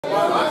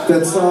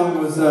That song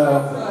was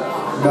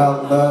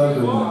about love,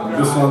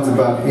 and this one's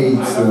about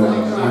hate, so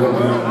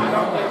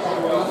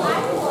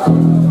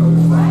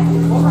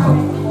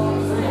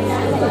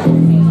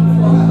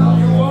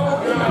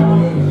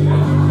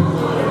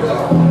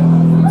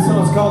this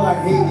song's called I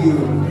Hate You.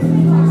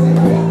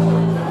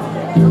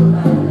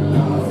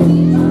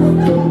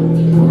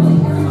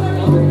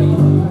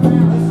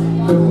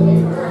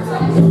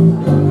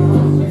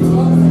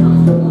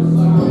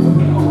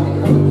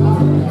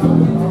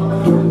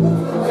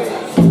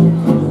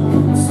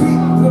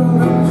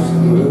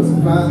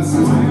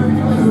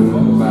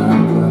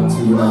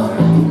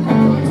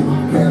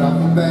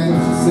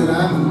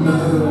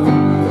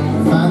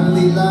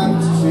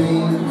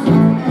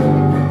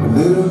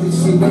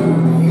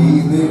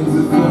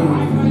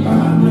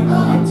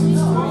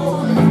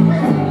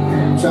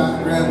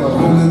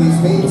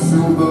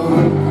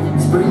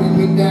 It's bringing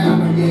me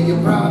down, yeah, you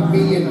brought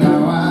me, and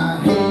now I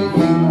hate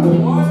you.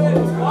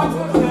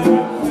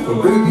 For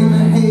bringing the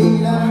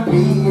hate out of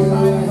me,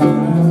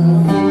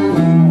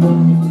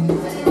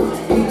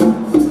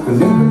 for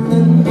never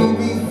letting me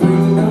be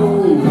free, no,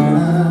 and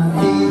I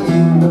hate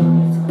you.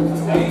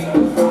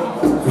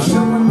 For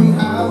showing me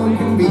how it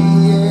can be,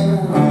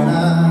 yeah, and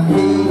I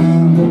hate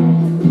you.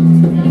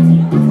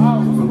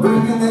 For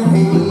bringing the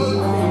hate,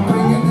 for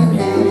bringing the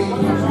hate.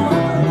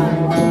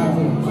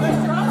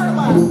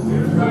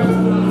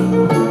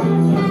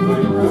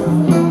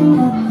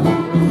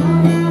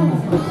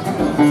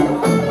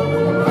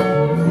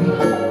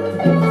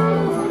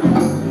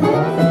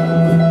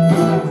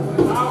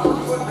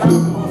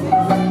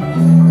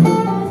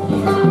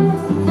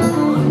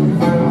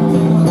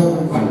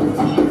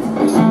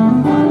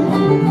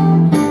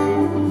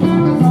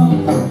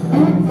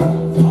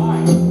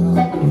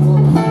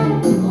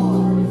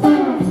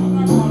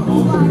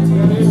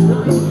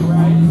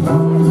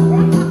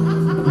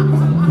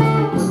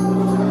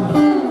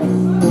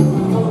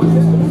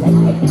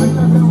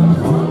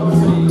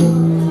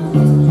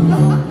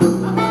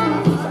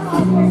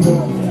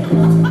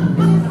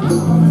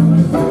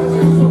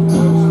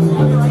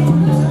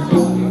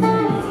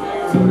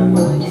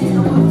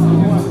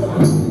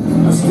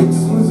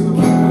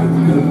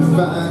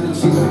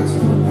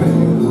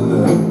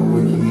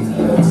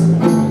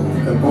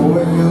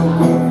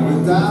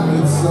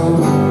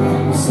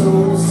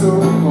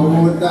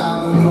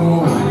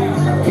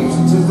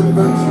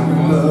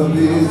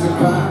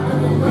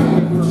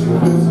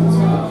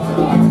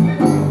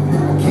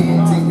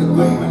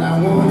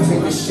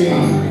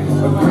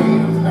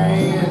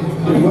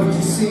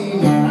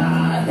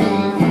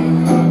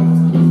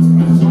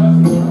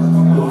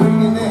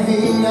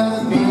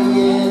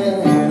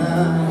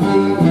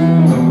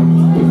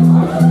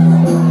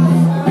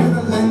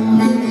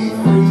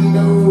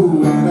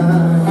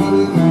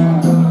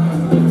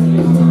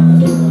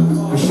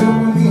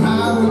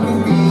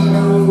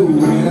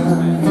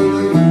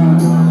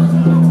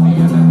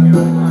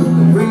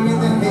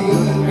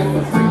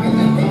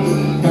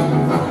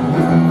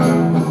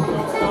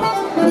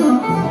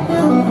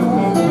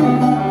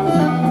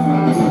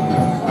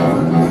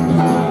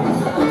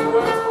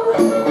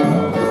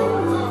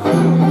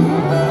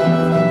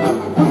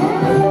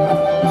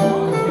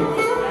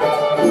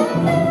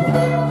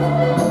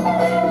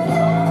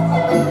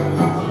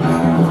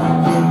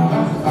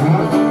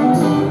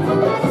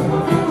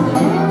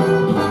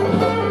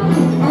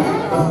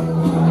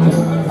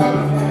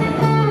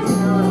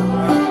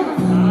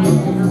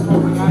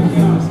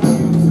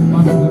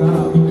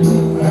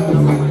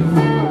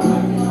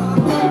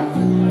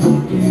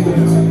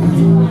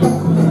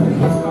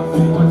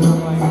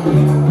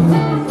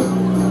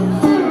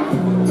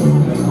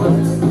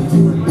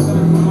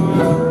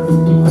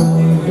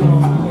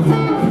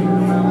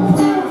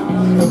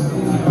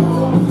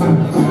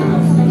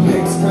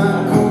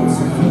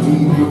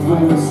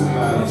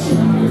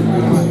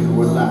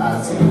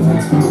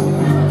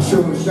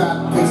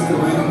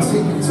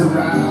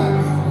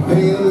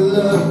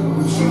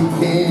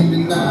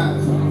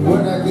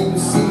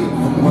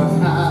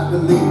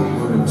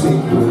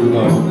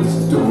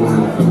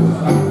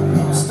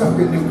 Stuck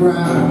in the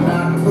ground, I'm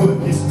not putting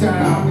this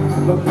down.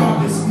 But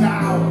on this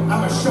now,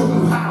 I'ma show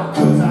you how,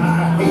 'cause I